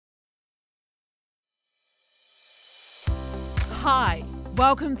Hi,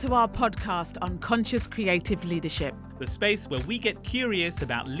 welcome to our podcast on conscious creative leadership. The space where we get curious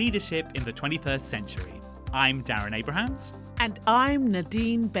about leadership in the 21st century. I'm Darren Abrahams. And I'm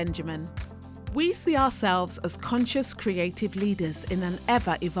Nadine Benjamin. We see ourselves as conscious creative leaders in an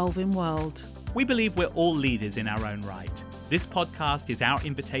ever-evolving world. We believe we're all leaders in our own right. This podcast is our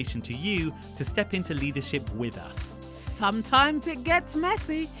invitation to you to step into leadership with us. Sometimes it gets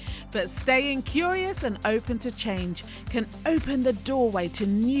messy, but staying curious and open to change can open the doorway to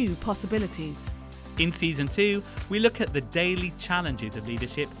new possibilities. In Season 2, we look at the daily challenges of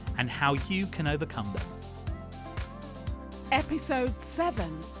leadership and how you can overcome them. Episode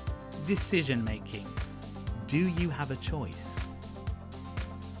 7. Decision making. Do you have a choice?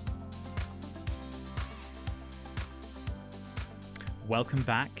 Welcome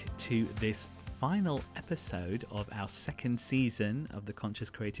back to this final episode of our second season of the Conscious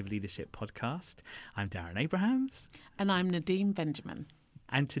Creative Leadership podcast. I'm Darren Abrahams. And I'm Nadine Benjamin.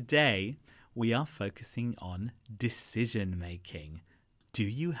 And today we are focusing on decision making. Do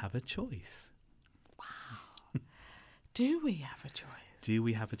you have a choice? Wow. Do we have a choice? Do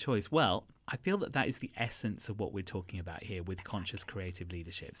we have a choice? Well, I feel that is the essence of what we're talking about here with conscious creative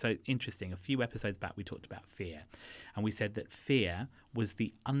leadership. So interesting, a few episodes back we talked about fear, and we said that fear was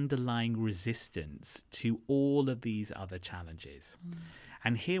the underlying resistance to all of these other challenges.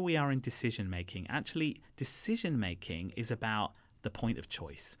 And here we are in decision making. Actually, decision making is about the point of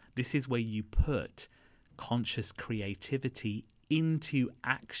choice. This is where you put conscious creativity into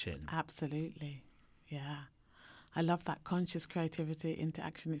action. Absolutely. Yeah. I love that conscious creativity into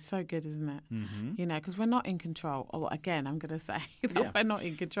action. It's so good, isn't it? Mm-hmm. You know, because we're not in control. Oh, again, I'm going to say that we're not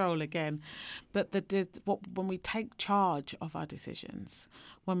in control again. But when we take charge of our decisions,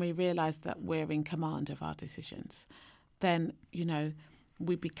 when we realise that we're in command of our decisions, then, you know,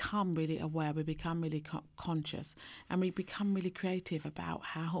 we become really aware, we become really conscious, and we become really creative about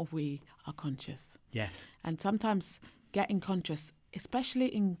how we are conscious. Yes. And sometimes getting conscious, especially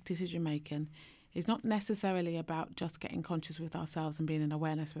in decision making, is not necessarily about just getting conscious with ourselves and being in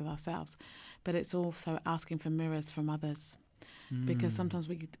awareness with ourselves, but it's also asking for mirrors from others. Because sometimes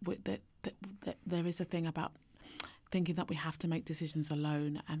there is a thing about thinking that we have to make decisions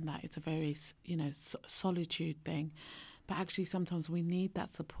alone, and that it's a very, you know, solitude thing. But actually sometimes we need that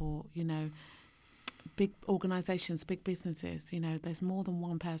support, you know. Big organisations, big businesses, you know, there's more than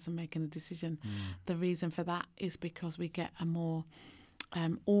one person making a decision. The reason for that is because we get a more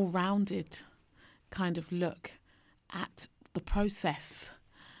all-rounded kind of look at the process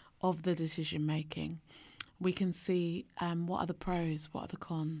of the decision making. We can see what are the pros, what are the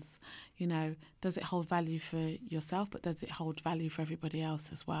cons. You know, does it hold value for yourself, but does it hold value for everybody else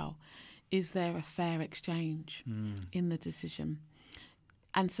as well? Is there a fair exchange in the decision?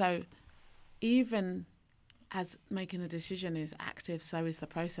 And so even as making a decision is active, so is the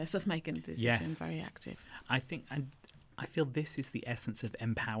process of making a decision very active. I feel this is the essence of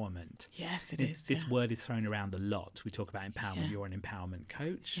empowerment. Yes, it is. This word is thrown around a lot. We talk about empowerment. Yeah. You're an empowerment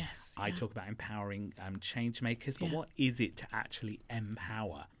coach. Yes. I talk about empowering change makers. But what is it to actually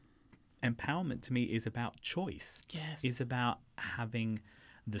empower? Empowerment to me is about choice. Yes. Is about having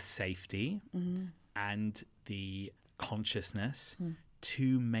the safety and the consciousness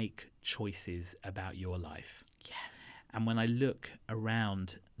to make choices about your life. Yes. And when I look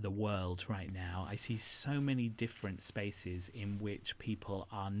around the world right now, I see so many different spaces in which people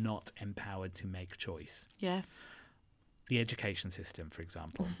are not empowered to make choice. Yes. The education system, for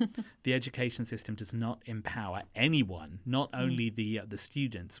example. The education system does not empower anyone, not only the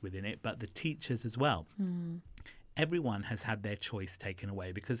students within it, but the teachers as well. Everyone has had their choice taken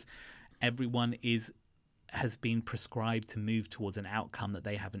away because everyone has been prescribed to move towards an outcome that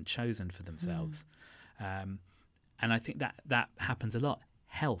they haven't chosen for themselves. And I think that happens a lot.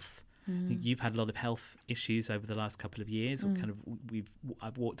 Health. You've had a lot of health issues over the last couple of years. Or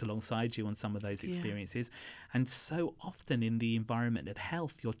I've walked alongside you on some of those experiences. And so often in the environment of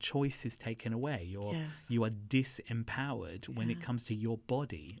health, your choice is taken away. You are disempowered when it comes to your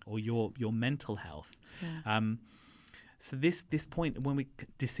body or your mental health. So this point, when we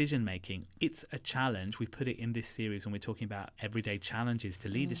decision making, it's a challenge. We put it in this series when we're talking about everyday challenges to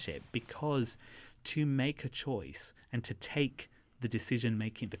leadership, because to make a choice and to take the decision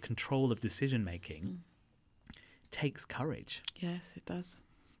making, the control of decision making, takes courage. Yes, it does.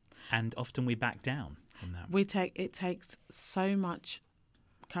 And often we back down from that. It takes so much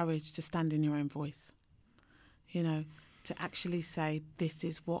courage to stand in your own voice. You know, to actually say, this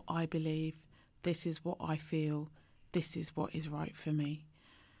is what I believe, this is what I feel, this is what is right for me,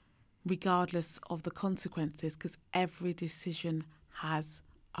 regardless of the consequences, because every decision has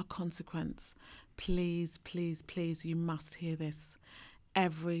a consequence. Please, please, please, you must hear this.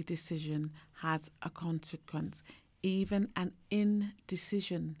 Every decision has a consequence. Even an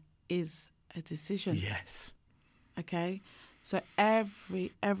indecision is a decision. Yes. Okay? So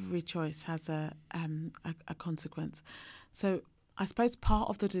every choice has a consequence. So I suppose part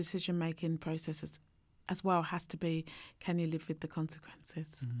of the decision-making process as well has to be, can you live with the consequences?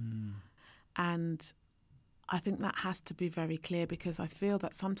 And I think that has to be very clear, because I feel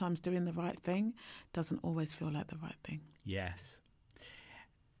that sometimes doing the right thing doesn't always feel like the right thing. Yes.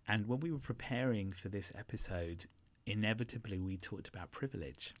 And when we were preparing for this episode, inevitably we talked about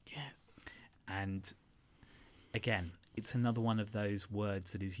privilege. Yes. And again, it's another one of those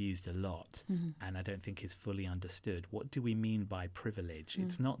words that is used a lot and I don't think is fully understood. What do we mean by privilege?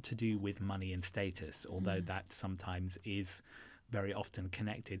 It's not to do with money and status, although that sometimes is very often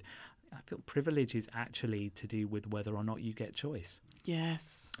connected. I feel privilege is actually to do with whether or not you get choice.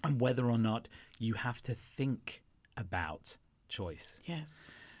 Yes. And whether or not you have to think about choice. Yes.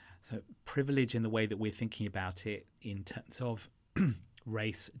 So privilege, in the way that we're thinking about it in terms of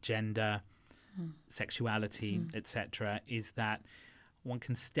race, gender, sexuality, etc., is that one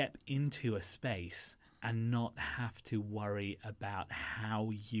can step into a space and not have to worry about how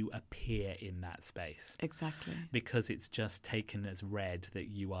you appear in that space. Exactly. Because it's just taken as read that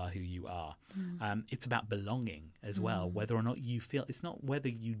you are who you are. It's about belonging as well. Whether or not you feel, it's not whether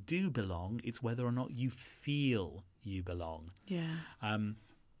you do belong, it's whether or not you feel you belong. Yeah.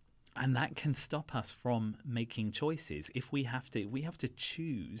 And that can stop us from making choices. If we have to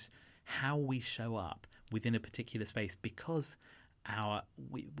choose how we show up within a particular space, because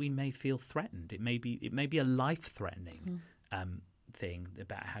we may feel threatened. It may be a life-threatening thing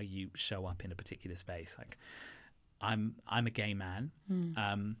about how you show up in a particular space. Like, I'm a gay man,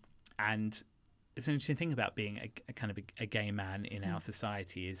 and it's an interesting thing about being a kind of a gay man in our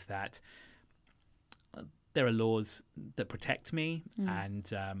society is that there are laws that protect me,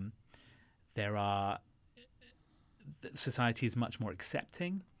 and society is much more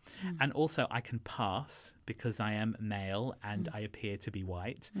accepting. And also I can pass because I am male and I appear to be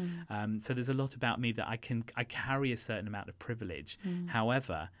white. So there's a lot about me that I carry a certain amount of privilege.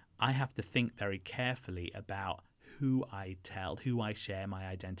 However, I have to think very carefully about who I share my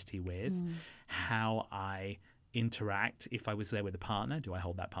identity with, how I interact. If I was there with a partner, do I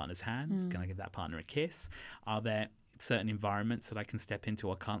hold that partner's hand? Can I give that partner a kiss? Are there certain environments that I can step into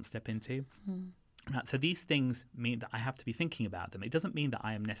or can't step into? So these things mean that I have to be thinking about them. It doesn't mean that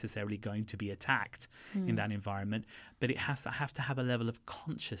I am necessarily going to be attacked in that environment, but I have to have a level of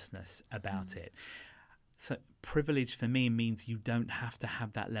consciousness about it. So privilege for me means you don't have to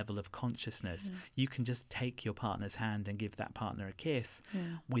have that level of consciousness. You can just take your partner's hand and give that partner a kiss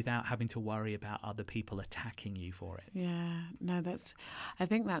without having to worry about other people attacking you for it. Yeah, no, I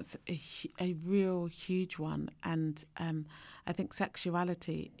think that's a real huge one. And I think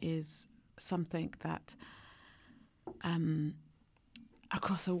sexuality is something that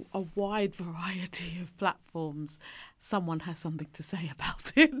across a wide variety of platforms, someone has something to say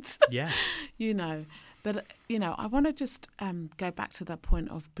about it. Yeah. But I want to just go back to that point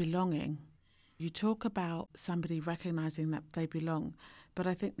of belonging. You talk about somebody recognising that they belong, but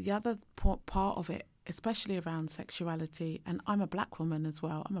I think the other part of it, especially around sexuality, and I'm a black woman as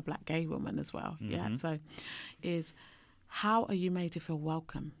well, I'm a black gay woman as well, so is how are you made to feel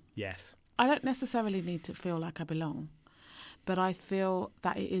welcome? Yes. I don't necessarily need to feel like I belong, but I feel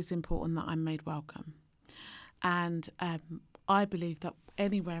that it is important that I'm made welcome. And I believe that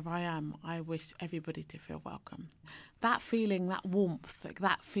anywhere I am, I wish everybody to feel welcome. That feeling, that warmth, like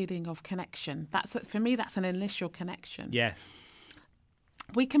that feeling of connection, for me, that's an initial connection. Yes.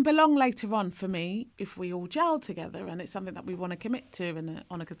 We can belong later on, for me, if we all gel together and it's something that we want to commit to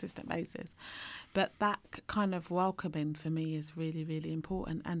on a consistent basis. But that kind of welcoming for me is really, really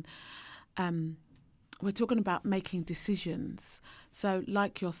important. And we're talking about making decisions. So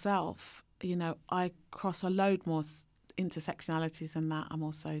like yourself, I cross a load more intersectionalities than that. I'm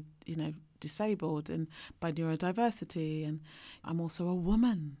also, disabled and by neurodiversity, and I'm also a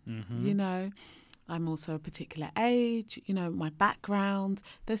woman, I'm also a particular age, my background.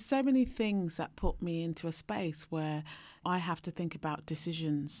 There's so many things that put me into a space where I have to think about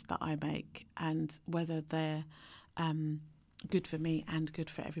decisions that I make and whether they're good for me and good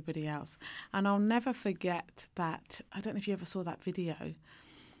for everybody else. And I'll never forget that, I don't know if you ever saw that video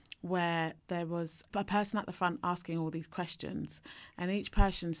where there was a person at the front asking all these questions and each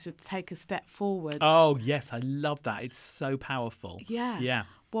person should take a step forward. Oh, yes, I love that. It's so powerful. Yeah. Yeah.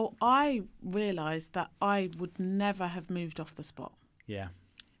 Well, I realised that I would never have moved off the spot. Yeah.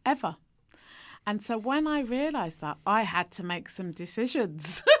 Ever. And so when I realised that, I had to make some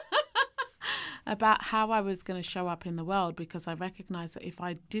decisions about how I was going to show up in the world, because I recognised that if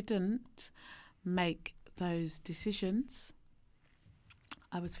I didn't make those decisions,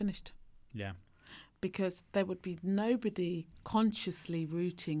 I was finished. Yeah. Because there would be nobody consciously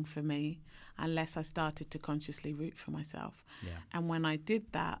rooting for me unless I started to consciously root for myself. Yeah. And when I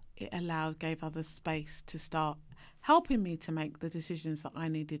did that, it gave others space to start helping me to make the decisions that I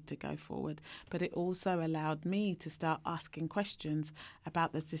needed to go forward. But it also allowed me to start asking questions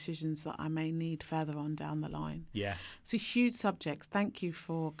about the decisions that I may need further on down the line. Yes. It's a huge subject. Thank you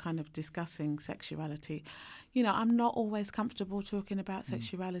for kind of discussing sexuality. You know, I'm not always comfortable talking about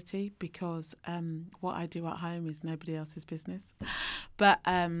sexuality because what I do at home is nobody else's business. But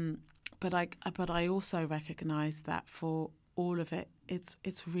I also recognise that for all of it,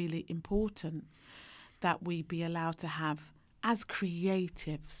 it's really important that we be allowed to have, as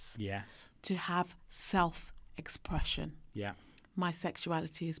creatives, Yes. to have self-expression. Yeah. My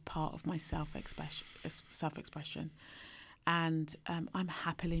sexuality is part of my self-expression. And I'm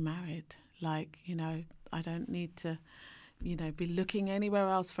happily married. Like, you know, I don't need to, you know, be looking anywhere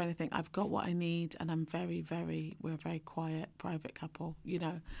else for anything. I've got what I need, and I'm we're a very quiet, private couple, you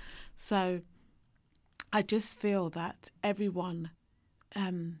know. So I just feel that everyone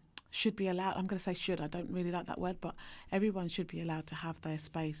should be allowed, I'm going to say should, I don't really like that word, but everyone should be allowed to have their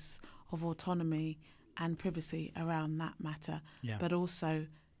space of autonomy and privacy around that matter, but also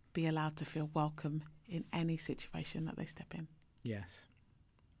be allowed to feel welcome in any situation that they step in. Yes.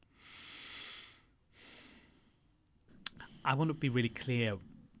 I want to be really clear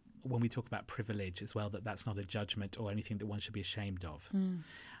when we talk about privilege as well, that that's not a judgment or anything that one should be ashamed of.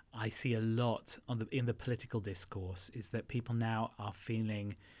 I see a lot in the political discourse is that people now are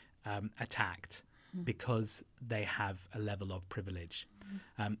feeling attacked because they have a level of privilege.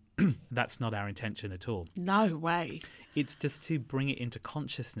 That's not our intention at all. No way. It's just to bring it into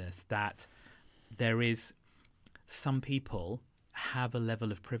consciousness that there is some people have a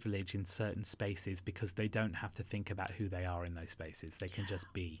level of privilege in certain spaces because they don't have to think about who they are in those spaces. They can just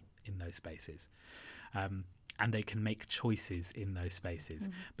be in those spaces. And they can make choices in those spaces.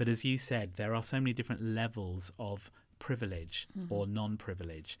 But as you said, there are so many different levels of privilege or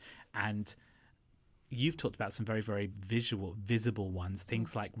non-privilege. And you've talked about some very, very visible ones,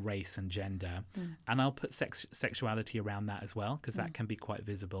 things like race and gender. And I'll put sexuality around that as well, because that can be quite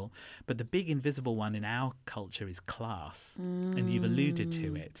visible. But the big invisible one in our culture is class. And you've alluded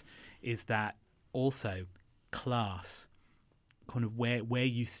to it, is that also class, kind of where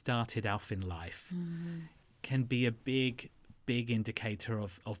you started off in life, can be a big indicator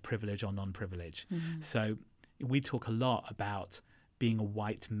of privilege or non-privilege. So we talk a lot about being a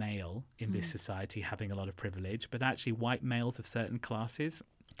white male in this society having a lot of privilege, but actually white males of certain classes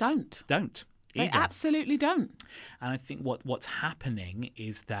don't either. They absolutely don't. And I think what's happening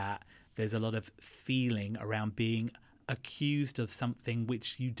is that there's a lot of feeling around being accused of something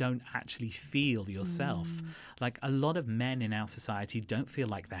which you don't actually feel yourself. Like a lot of men in our society don't feel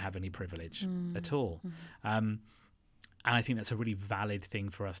like they have any privilege at all. And I think that's a really valid thing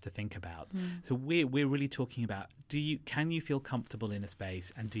for us to think about. So we're really talking about, can you feel comfortable in a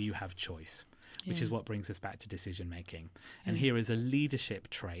space, and do you have choice? Which is what brings us back to decision making. And here is a leadership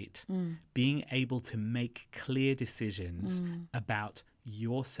trait, being able to make clear decisions about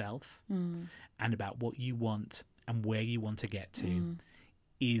yourself and about what you want and where you want to get to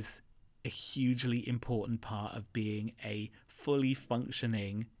is a hugely important part of being a fully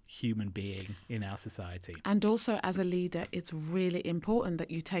functioning human being in our society. And also as a leader, it's really important that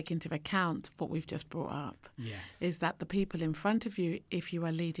you take into account what we've just brought up. Yes. Is that the people in front of you, if you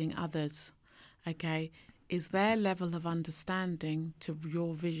are leading others, okay, is their level of understanding to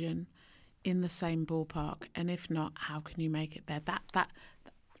your vision in the same ballpark? And if not, how can you make it there? That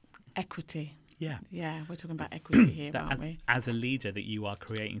equity. Yeah, we're talking about equity here, aren't we? As a leader, that you are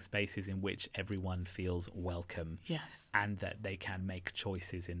creating spaces in which everyone feels welcome. Yes. And that they can make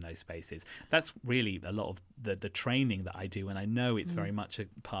choices in those spaces. That's really a lot of the training that I do, and I know it's very much a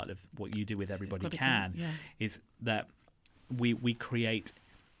part of what you do with Everybody Can, is that we create...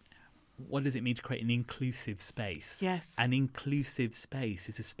 What does it mean to create an inclusive space? Yes. An inclusive space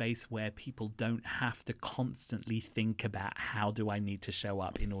is a space where people don't have to constantly think about how do I need to show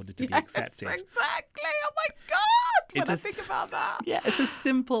up in order to be accepted. Exactly. Oh my God. When I think about that. Yeah, it's as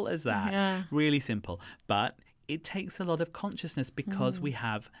simple as that. Yeah. Really simple. But it takes a lot of consciousness because we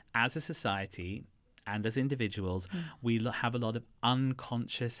have, as a society, and as individuals, we have a lot of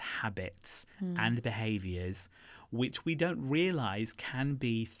unconscious habits and behaviors which we don't realize can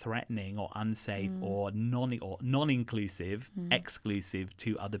be threatening or unsafe or non-inclusive, exclusive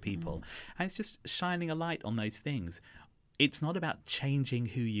to other people. And it's just shining a light on those things. It's not about changing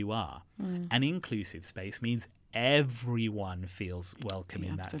who you are. An inclusive space means everyone feels welcome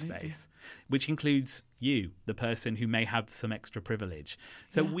in that space, which includes you, the person who may have some extra privilege.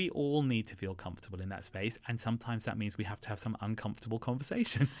 So we all need to feel comfortable in that space, and sometimes that means we have to have some uncomfortable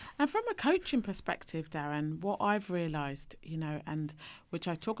conversations. And from a coaching perspective, Darren, what I've realised, you know, and which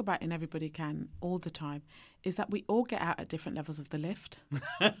I talk about in Everybody Can all the time, is that we all get out at different levels of the lift.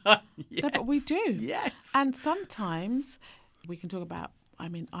 Yes. No, but we do. Yes. And sometimes we can talk about, I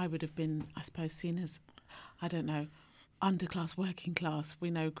mean, I would have been, I suppose, seen as, I don't know, underclass, working class,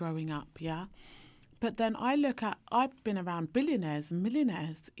 we know, growing up, yeah? But then I look at, I've been around billionaires and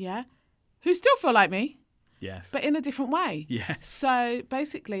millionaires, yeah, who still feel like me. Yes. But in a different way. Yes. So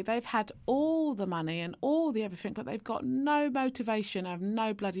basically, they've had all the money and all the everything, but they've got no motivation, have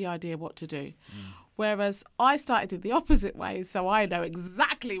no bloody idea what to do. Whereas I started in the opposite way, so I know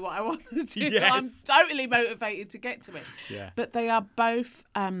exactly what I want to do. Yes. I'm totally motivated to get to it. Yeah. But they are both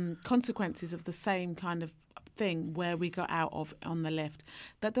consequences of the same kind of thing where we got out of on the lift.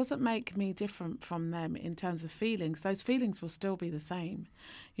 That doesn't make me different from them in terms of feelings. Those feelings will still be the same.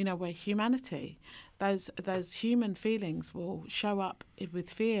 You know, we're humanity. Those human feelings will show up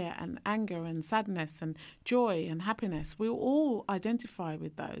with fear and anger and sadness and joy and happiness. We'll all identify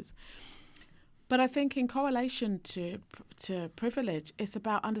with those. But I think in correlation to privilege, it's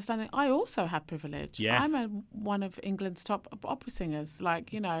about understanding I also have privilege. Yes. I'm one of England's top opera singers.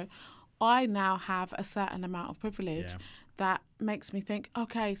 Like, you know, I now have a certain amount of privilege that makes me think,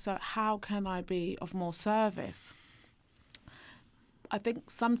 okay, so how can I be of more service? I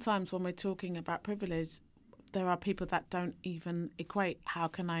think sometimes when we're talking about privilege, there are people that don't even equate, how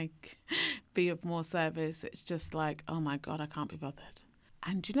can I be of more service? It's just like, oh my God, I can't be bothered.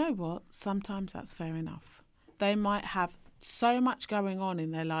 And you know what? Sometimes that's fair enough. They might have so much going on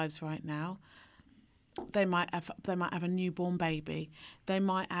in their lives right now. They might have a newborn baby. They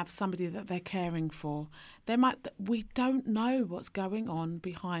might have somebody that they're caring for. We don't know what's going on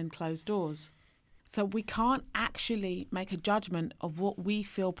behind closed doors. So we can't actually make a judgment of what we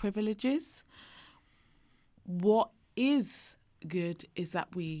feel privilege is. What is good is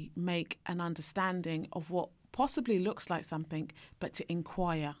that we make an understanding of what possibly looks like something, but to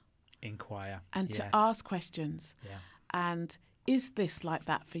inquire and to ask questions. And is this like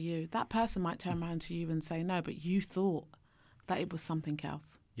that for you? That person might turn around to you and say no, but you thought that it was something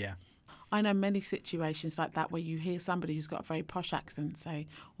else. I know many situations like that where you hear somebody who's got a very posh accent, say,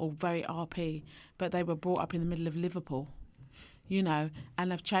 or very RP, but they were brought up in the middle of Liverpool, you know,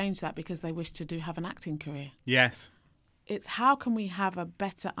 and have changed that because they wish to have an acting career. Yes. It's how can we have a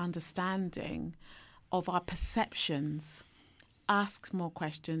better understanding of our perceptions, ask more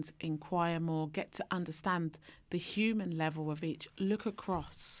questions, inquire more, get to understand the human level of each, look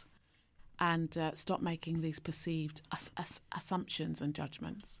across and stop making these perceived assumptions and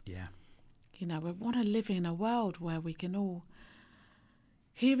judgments. Yeah. You know, we want to live in a world where we can all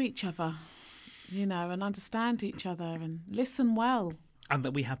hear each other, you know, and understand each other and listen well. And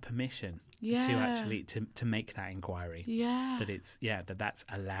that we have permission to actually to make that inquiry. Yeah. That it's that's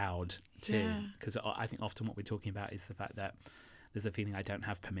allowed to. Because I think often what we're talking about is the fact that there's a feeling I don't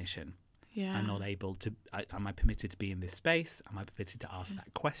have permission. Yeah. I'm not able to. Am I permitted to be in this space? Am I permitted to ask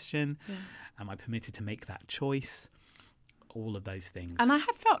that question? Am I permitted to make that choice? All of those things. And I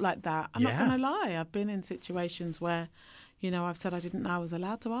have felt like that. I'm not going to lie. I've been in situations where, you know, I've said I didn't know I was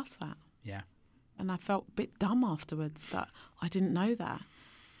allowed to ask that. Yeah. And I felt a bit dumb afterwards that I didn't know that.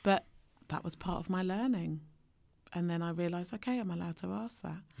 But that was part of my learning. And then I realised, okay, I'm allowed to ask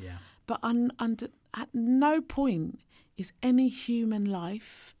that. Yeah. But at no point is any human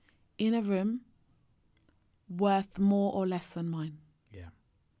life in a room worth more or less than mine. Yeah.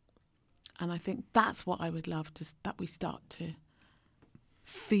 And I think that's what I would love that we start to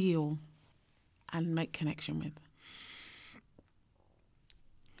feel and make connection with.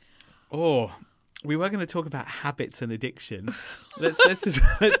 Oh, we were going to talk about habits and addictions. let's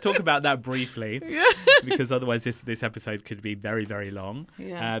talk about that briefly, because otherwise this episode could be very, very long.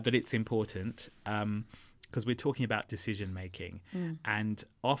 Yeah. But it's important because we're talking about decision making, and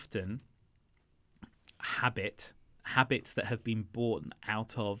often habits that have been born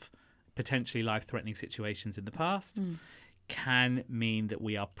out of potentially life-threatening situations in the past can mean that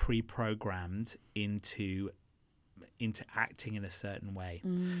we are pre-programmed into acting in a certain way.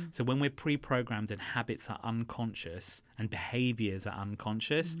 So when we're pre-programmed and habits are unconscious and behaviors are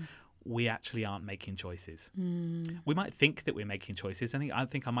unconscious, we actually aren't making choices. We might think that we're making choices.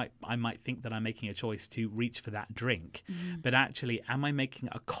 I might think that I'm making a choice to reach for that drink, but actually, am I making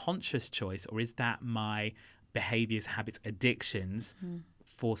a conscious choice, or is that my behaviors, habits, addictions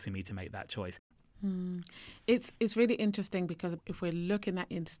forcing me to make that choice? It's really interesting because if we're looking at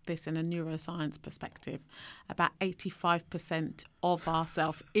this in a neuroscience perspective, about 85% of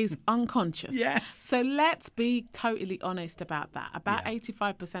ourself is unconscious. Yes. So let's be totally honest about that. About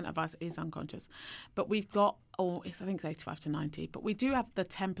 85% of us is unconscious. But we've got, I think it's 85 to 90, but we do have the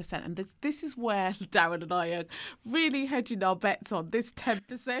 10%. And this is where Darren and I are really hedging our bets on, this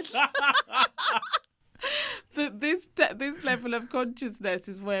 10%. That this level of consciousness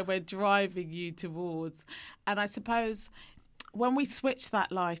is where we're driving you towards. And I suppose when we switch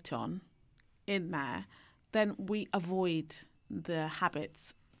that light on in there, then we avoid the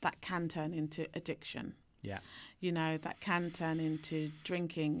habits that can turn into addiction. Yeah. That can turn into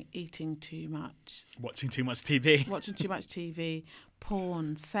drinking, eating too much. Watching too much TV.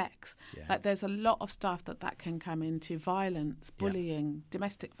 Porn, sex. Yeah. Like there's a lot of stuff that can come into violence, bullying,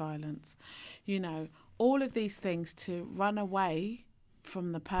 domestic violence. All of these things to run away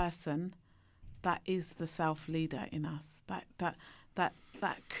from the person that is the self-leader in us, that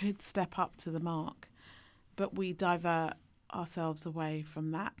could step up to the mark. But we divert ourselves away from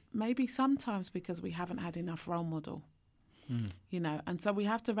that, maybe sometimes because we haven't had enough role model, and so we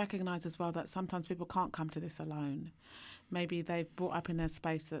have to recognise as well that sometimes people can't come to this alone. Maybe they've brought up in a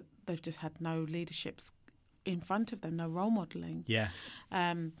space that they've just had no leaderships in front of them, no role modelling. Yes.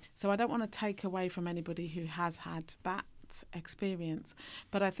 So I don't want to take away from anybody who has had that experience,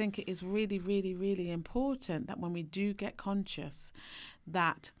 but I think it is really, really, really important that when we do get conscious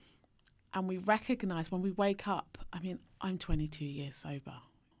and we recognise when we wake up, I'm 22 years sober.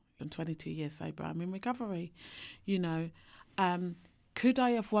 I'm in recovery, Could I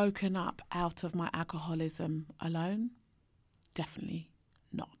have woken up out of my alcoholism alone? Definitely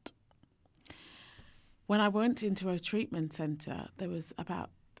not. When I went into a treatment centre, there was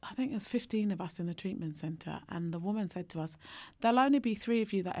I think there's 15 of us in the treatment centre, and the woman said to us, there'll only be 3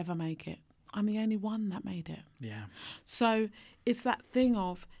 of you that ever make it. I'm the only one that made it. Yeah. So it's that thing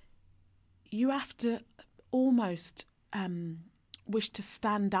of you have to almost wish to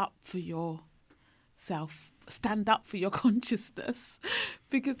stand up for yourself, stand up for your consciousness,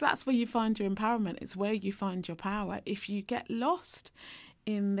 because that's where you find your empowerment. It's where you find your power. If you get lost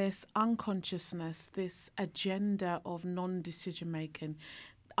in this unconsciousness, this agenda of non-decision making,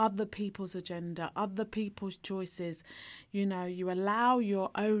 other people's agenda, other people's choices, you allow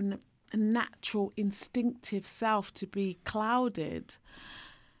your own natural instinctive self to be clouded,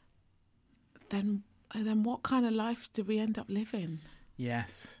 then what kind of life do we end up living?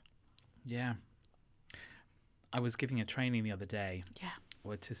 Yes. Yeah. I was giving a training the other day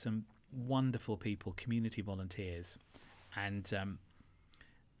to some wonderful people, community volunteers, and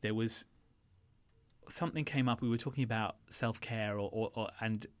there was something came up. We were talking about self-care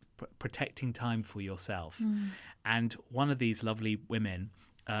and protecting time for yourself. And one of these lovely women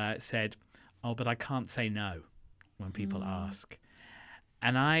said, "Oh, but I can't say no when people ask."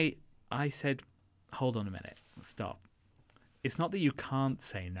 And I said, "Hold on a minute, stop. It's not that you can't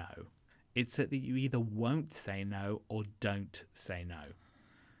say no. It's that you either won't say no or don't say no.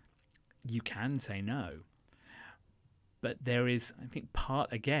 You can say no. But there is, I think,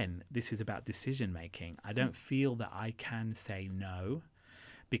 this is about decision making. I don't feel that I can say no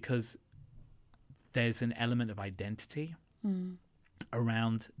because there's an element of identity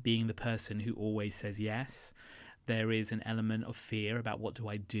around being the person who always says yes. There is an element of fear about what do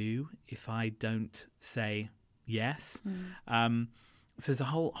I do if I don't say yes. So there's a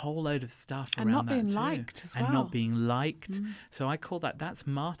whole load of stuff and around that not being too. liked as well. And not being liked. So I call that's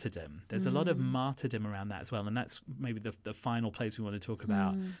martyrdom. There's a lot of martyrdom around that as well. And that's maybe the final place we want to talk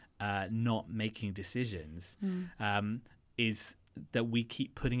about not making decisions, is that we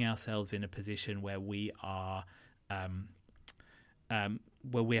keep putting ourselves in a position where we are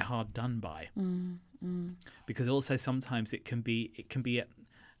where we're hard done by. Because also sometimes it can be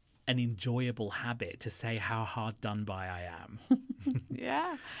an enjoyable habit to say how hard done by I am.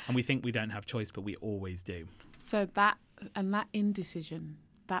 Yeah. And we think we don't have choice, but we always do. So that indecision,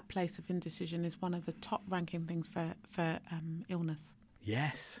 that place of indecision is one of the top ranking things for illness.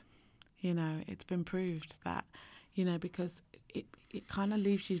 Yes. It's been proved that, because it kind of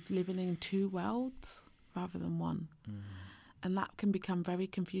leaves you living in 2 worlds rather than one. And that can become very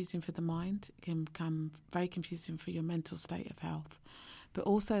confusing for the mind. It can become very confusing for your mental state of health. But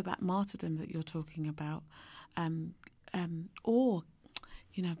also that martyrdom that you're talking about, or,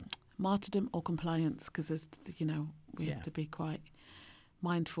 martyrdom or compliance, because, we have to be quite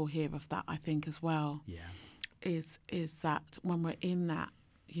mindful here of that, I think, as well. Yeah. Is that when we're in that,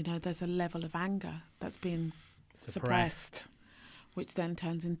 there's a level of anger that's being suppressed, which then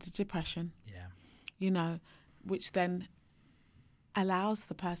turns into depression. Yeah. Which then allows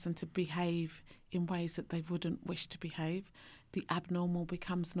the person to behave in ways that they wouldn't wish to behave. The abnormal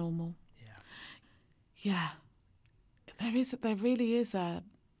becomes normal. Yeah. There really is I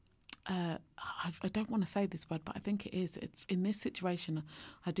don't want to say this word, but I think it is. It's in this situation,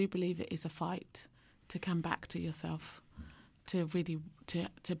 I do believe it is a fight to come back to yourself, to really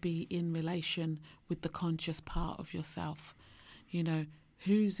to be in relation with the conscious part of yourself.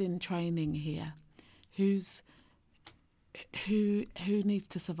 Who's in training here? Who needs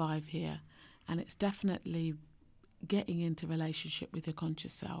to survive here? And it's definitely getting into relationship with your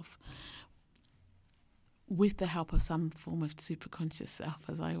conscious self, with the help of some form of superconscious self,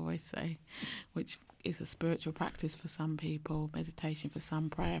 as I always say, which is a spiritual practice for some people, meditation for some,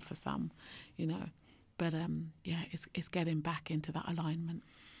 prayer for some, But it's getting back into that alignment.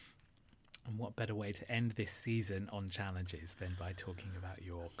 And what better way to end this season on challenges than by talking about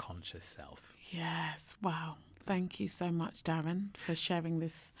your conscious self? Yes, wow. Thank you so much, Darren, for sharing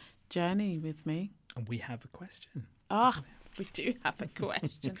this journey with me. And we have a question. We do have a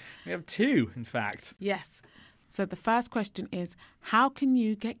question. We have two, in fact. Yes. So the first question is, how can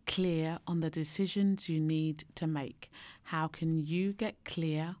you get clear on the decisions you need to make? How can you get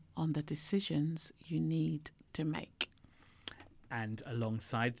clear on the decisions you need to make? And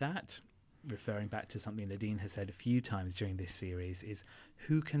alongside that, referring back to something Nadine has said a few times during this series, is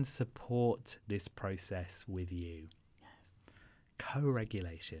who can support this process with you?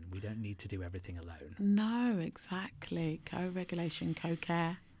 Co-regulation. We don't need to do everything alone. No, exactly. Co-regulation,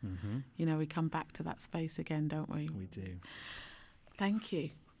 co-care. Mm-hmm. We come back to that space again, don't we? We do. Thank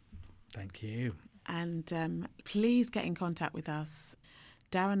you. Thank you. And please get in contact with us.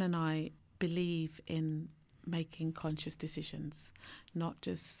 Darren and I believe in making conscious decisions, not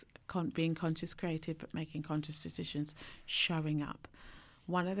just being conscious creative, but making conscious decisions, showing up.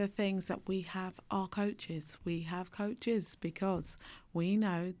 One of the things that we have are coaches. We have coaches because we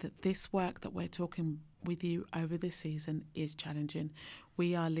know that this work that we're talking with you over this season is challenging.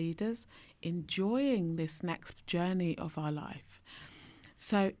 We are leaders enjoying this next journey of our life.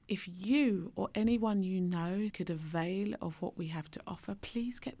 So if you or anyone you know could avail of what we have to offer,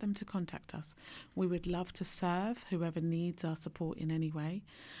 please get them to contact us. We would love to serve whoever needs our support in any way,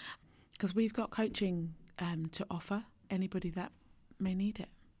 because we've got coaching to offer anybody that may need it.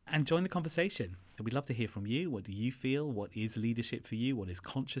 And join the conversation. We'd love to hear from you. What do you feel? What is leadership for you? What is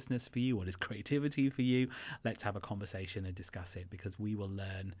consciousness for you? What is creativity for you? Let's have a conversation and discuss it, because we will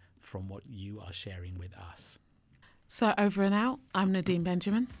learn from what you are sharing with us. So over and out, I'm Nadine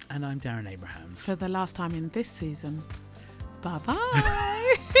Benjamin. And I'm Darren Abrahams. For the last time in this season,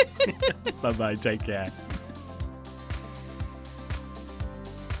 bye-bye. Bye-bye. Take care.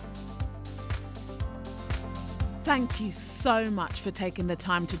 Thank you so much for taking the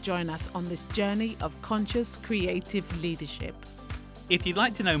time to join us on this journey of conscious creative leadership. If you'd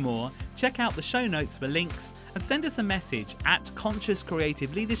like to know more, check out the show notes for links and send us a message at Conscious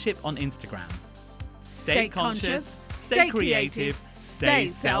Creative Leadership on Instagram. Stay conscious, stay creative, stay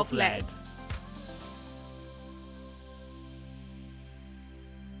self-led.